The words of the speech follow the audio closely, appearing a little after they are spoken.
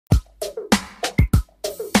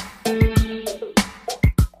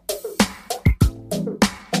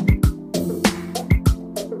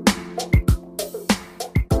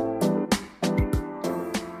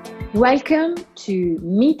Welcome to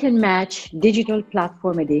Meet and Match Digital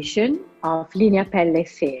Platform Edition of Linea Pelle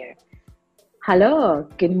Fair. Hello,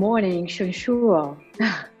 good morning, Shuo.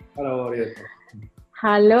 Hello, Orietta.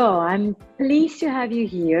 Hello, I'm pleased to have you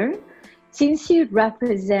here. Since you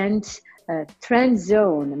represent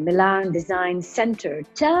Trendzone, Milan Design Center,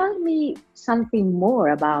 tell me something more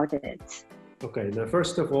about it. Okay, now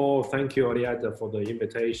first of all, thank you, Orietta, for the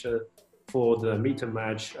invitation for the Meet and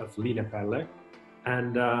Match of Linea Pelle.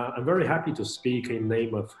 And I'm very happy to speak in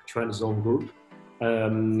name of Trendzone Group.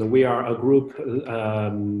 We are a group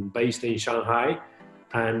based in Shanghai,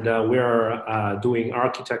 and we are doing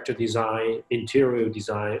architecture design, interior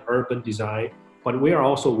design, urban design, but we are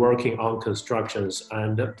also working on constructions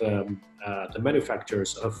and the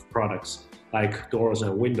manufacturers of products like doors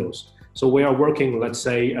and windows. So we are working, let's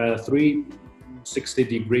say, 360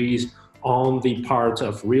 degrees on the part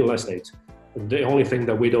of real estate. The only thing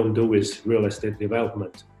that we don't do is real estate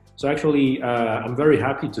development. So actually, I'm very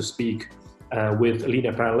happy to speak with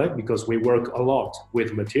Linea Pelle because we work a lot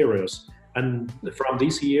with materials. And from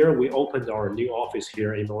this year, we opened our new office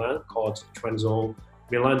here in Milan called Trendzone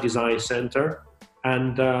Milan Design Center.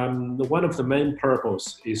 And one of the main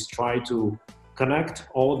purpose is try to connect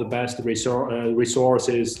all the best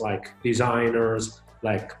resources like designers,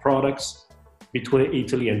 like products between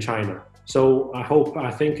Italy and China. So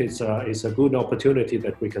I think it's a good opportunity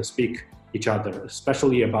that we can speak each other,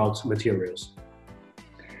 especially about materials.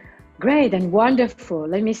 Great and wonderful.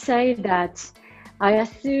 Let me say that I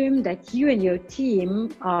assume that you and your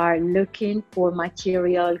team are looking for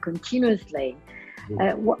material continuously.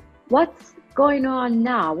 What's going on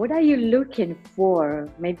now? What are you looking for?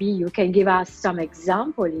 Maybe you can give us some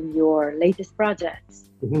example in your latest projects.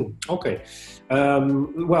 Okay.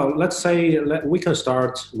 Well, let's say we can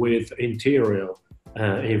start with interior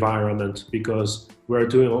environment because we're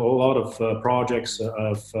doing a lot of projects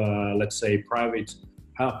of, let's say, private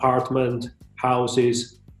apartment,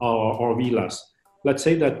 houses, or villas. Let's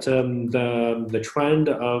say that the trend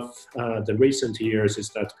of the recent years is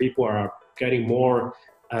that people are getting more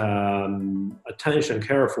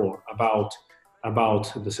careful about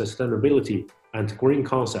the sustainability and green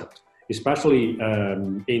concept. Especially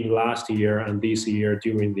in last year and this year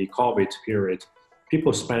during the COVID period,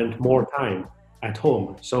 people spend more time at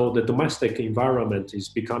home. So the domestic environment is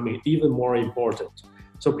becoming even more important.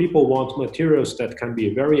 So people want materials that can be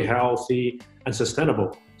very healthy and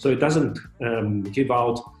sustainable. So it doesn't give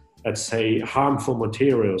out, let's say, harmful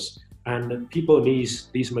materials. And people need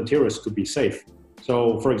these materials to be safe.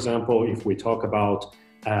 So, for example, if we talk about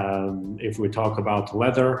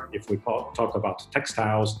leather, if we talk about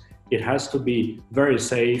textiles, it has to be very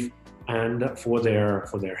safe and for their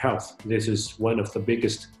health. This is one of the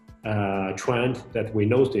biggest trend that we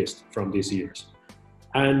noticed from these years.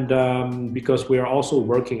 And because we are also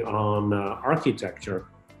working on architecture,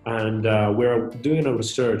 and we're doing a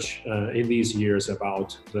research in these years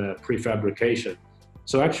about the prefabrication.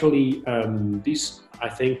 So actually, this I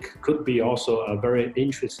think could be also a very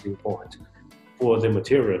interesting point for the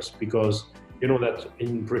materials, because you know that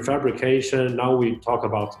in prefabrication, now we talk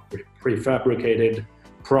about prefabricated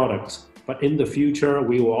products, but in the future,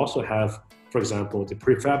 we will also have, for example, the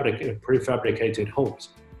prefabricated homes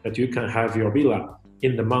that you can have your villa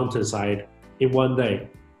in the mountainside in one day.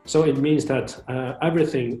 So it means that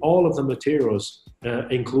everything, all of the materials,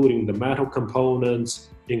 including the metal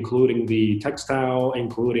components, including the textile,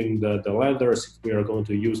 including the leathers, if we are going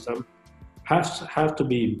to use them, have to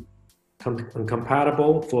be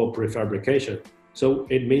compatible for prefabrication. So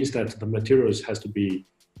it means that the materials has to be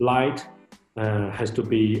light, has to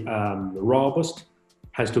be robust,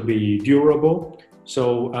 has to be durable.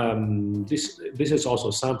 So this is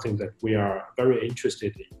also something that we are very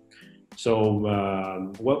interested in. So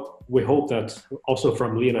we hope that also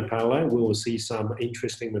from Linea Pelle we will see some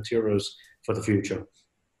interesting materials for the future.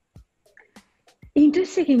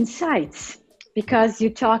 Interesting insights. Because you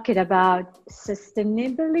talked about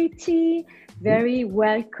sustainability, very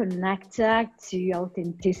well connected to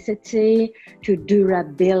authenticity, to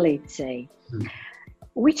durability.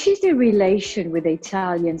 Which is the relation with the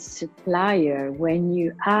Italian supplier when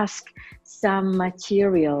you ask some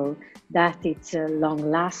material that it's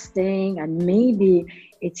long-lasting and maybe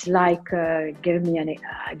it's like, give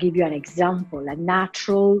you an example, a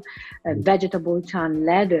natural vegetable tan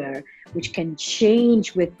leather, which can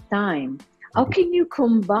change with time. How can you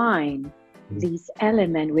combine these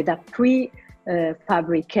elements with a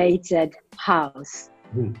prefabricated house?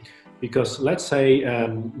 Because let's say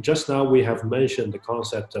just now we have mentioned the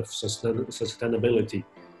concept of sustainability.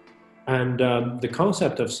 And the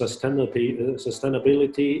concept of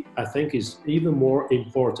sustainability, I think, is even more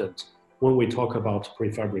important when we talk about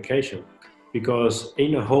prefabrication. Because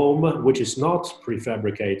in a home which is not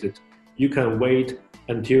prefabricated, you can wait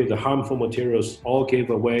until the harmful materials all give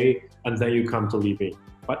away and then you come to live in.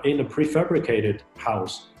 But in a prefabricated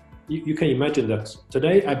house, you can imagine that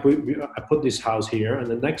today I put this house here and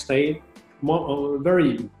the next day,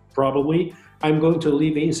 very probably, I'm going to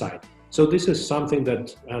live inside. So this is something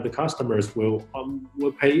that the customers will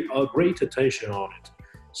pay a great attention on it.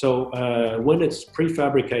 So when it's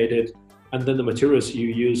prefabricated, and then the materials you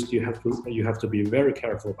used, you have to be very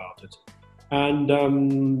careful about it.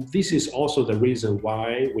 And this is also the reason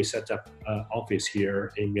why we set up an office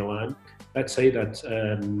here in Milan. Let's say that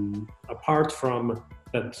apart from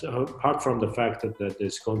the fact that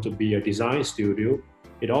it's going to be a design studio,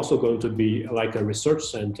 it's also going to be like a research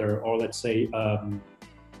center, or let's say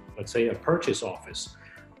a purchase office,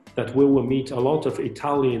 that we will meet a lot of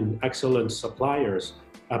Italian excellent suppliers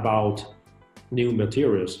about new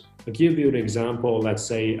materials. I'll give you an example. Let's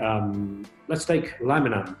say let's take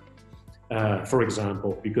laminate, for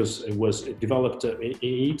example, because it was developed in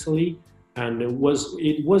Italy and it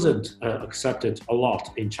wasn't accepted a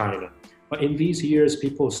lot in China. But in these years,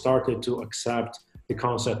 people started to accept the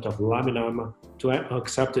concept of laminate, to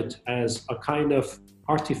accept it as a kind of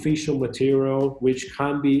artificial material which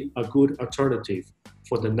can be a good alternative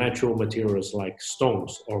for the natural materials like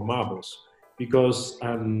stones or marbles. Because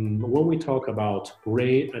when we talk about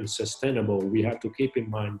green and sustainable, we have to keep in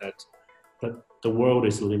mind that the world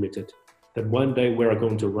is limited, that one day we are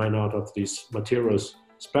going to run out of these materials,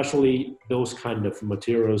 especially those kind of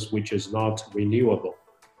materials which is not renewable.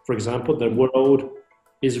 For example, the world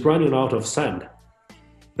is running out of sand.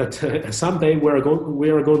 That someday we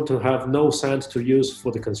are going to have no sand to use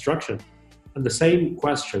for the construction. And the same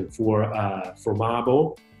question for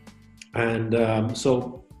marble. And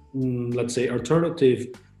so let's say alternative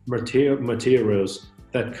materials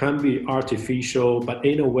that can be artificial, but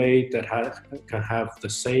in a way that can have the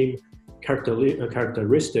same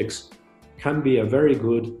characteristics, can be a very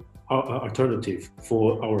good alternative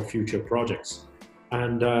for our future projects.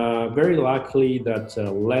 And very likely that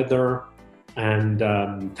leather and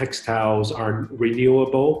textiles are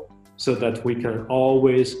renewable, so that we can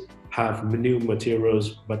always have new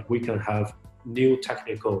materials, but we can have new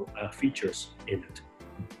technical features in it.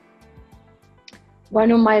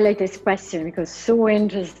 One of my latest questions, because so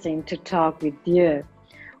interesting to talk with you.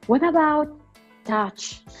 What about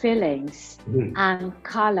touch, feelings, and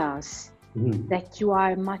colors that you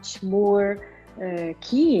are much more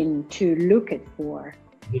keen to look at for?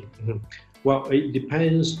 Well, it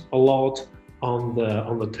depends a lot on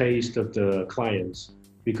the taste of the clients,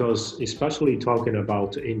 because especially talking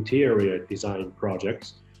about interior design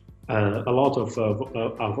projects, a lot of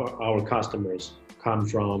our customers come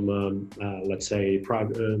from, let's say,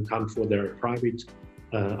 come for their private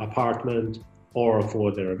apartment or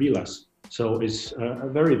for their villas. So it's a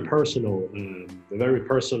very personal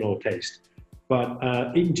taste. But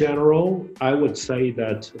in general, I would say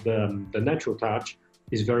that the natural touch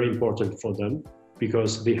is very important for them,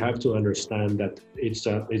 because they have to understand that it's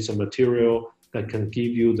a material that can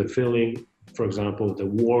give you the feeling, for example, the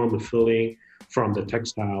warm feeling from the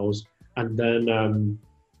textiles. And then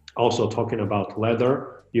also talking about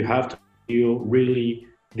leather, you have to feel really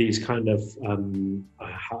these kind of,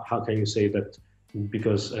 how can you say that?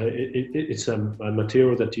 Because it's a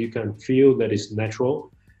material that you can feel that is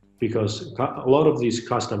natural, because a lot of these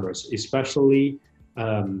customers, especially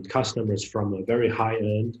customers from a very high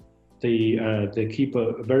end, they keep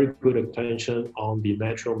a very good attention on the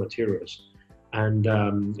natural materials. And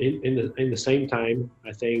in the same time,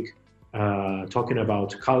 I think talking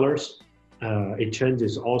about colors, it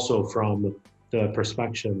changes also from the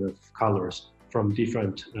perspective of colors from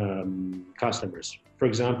different customers. For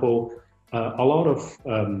example, a lot of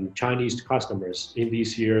Chinese customers in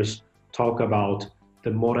these years talk about the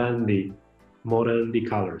Morandi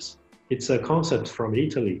colors. It's a concept from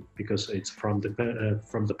Italy, because it's from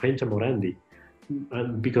the painter Morandi,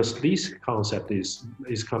 and because this concept is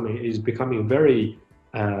becoming very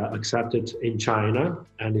accepted in China,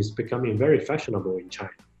 and is becoming very fashionable in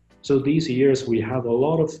China. So these years we have a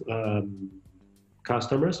lot of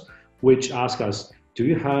customers which ask us, do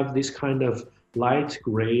you have this kind of light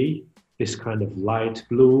gray, this kind of light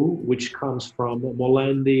blue, which comes from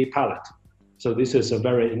Morandi palette? So this is a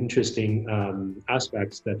very interesting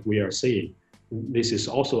aspect that we are seeing. This is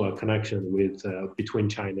also a connection with between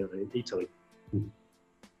China and Italy.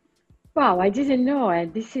 Wow, I didn't know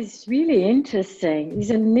it. This is really interesting.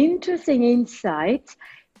 It's an interesting insight,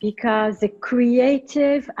 because the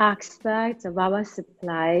creative aspect of our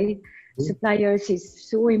suppliers is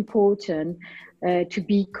so important. to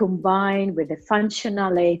be combined with the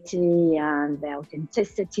functionality and the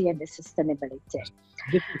authenticity and the sustainability.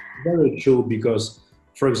 This is very true because,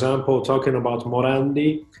 for example, talking about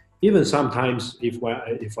Morandi, even sometimes if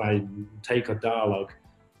I take a dialogue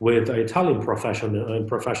with an Italian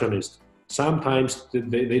professionist, sometimes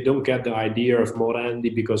they don't get the idea of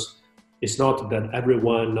Morandi because it's not that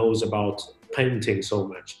everyone knows about painting so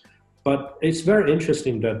much. But it's very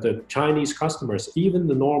interesting that the Chinese customers, even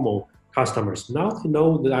the normal customers, now they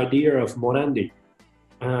know the idea of Morandi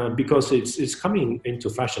because it's coming into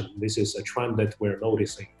fashion. This is a trend that we're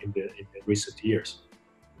noticing in the recent years.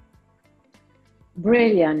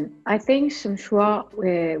 Brilliant. I think, Shuo,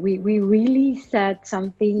 we really said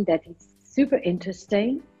something that is super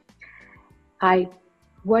interesting. I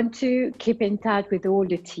want to keep in touch with all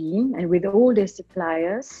the team and with all the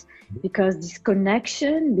suppliers because this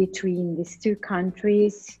connection between these two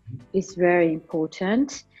countries is very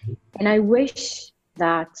important. And I wish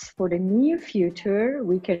that for the near future,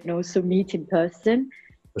 we can also meet in person.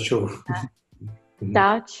 For sure.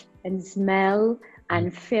 Touch and smell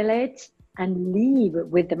and feel it and live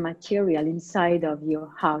with the material inside of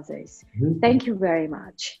your houses. Thank you very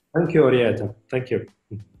much. Thank you, Orietta. Thank you.